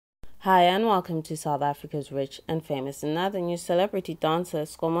Hi and welcome to South Africa's Rich and Famous. In other news, celebrity dancer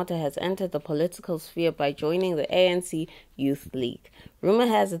Skomota has entered the political sphere by joining the ANC Youth League. Rumor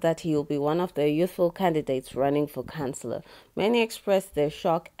has it that he will be one of the youthful candidates running for councillor. Many expressed their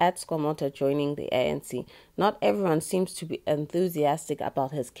shock at Skomota joining the ANC. Not everyone seems to be enthusiastic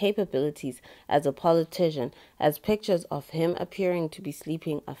about his capabilities as a politician, as pictures of him appearing to be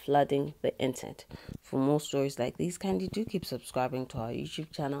sleeping are flooding the internet. For more stories like these, kindly do keep subscribing to our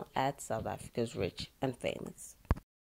YouTube channel at South Africa's Rich and Famous.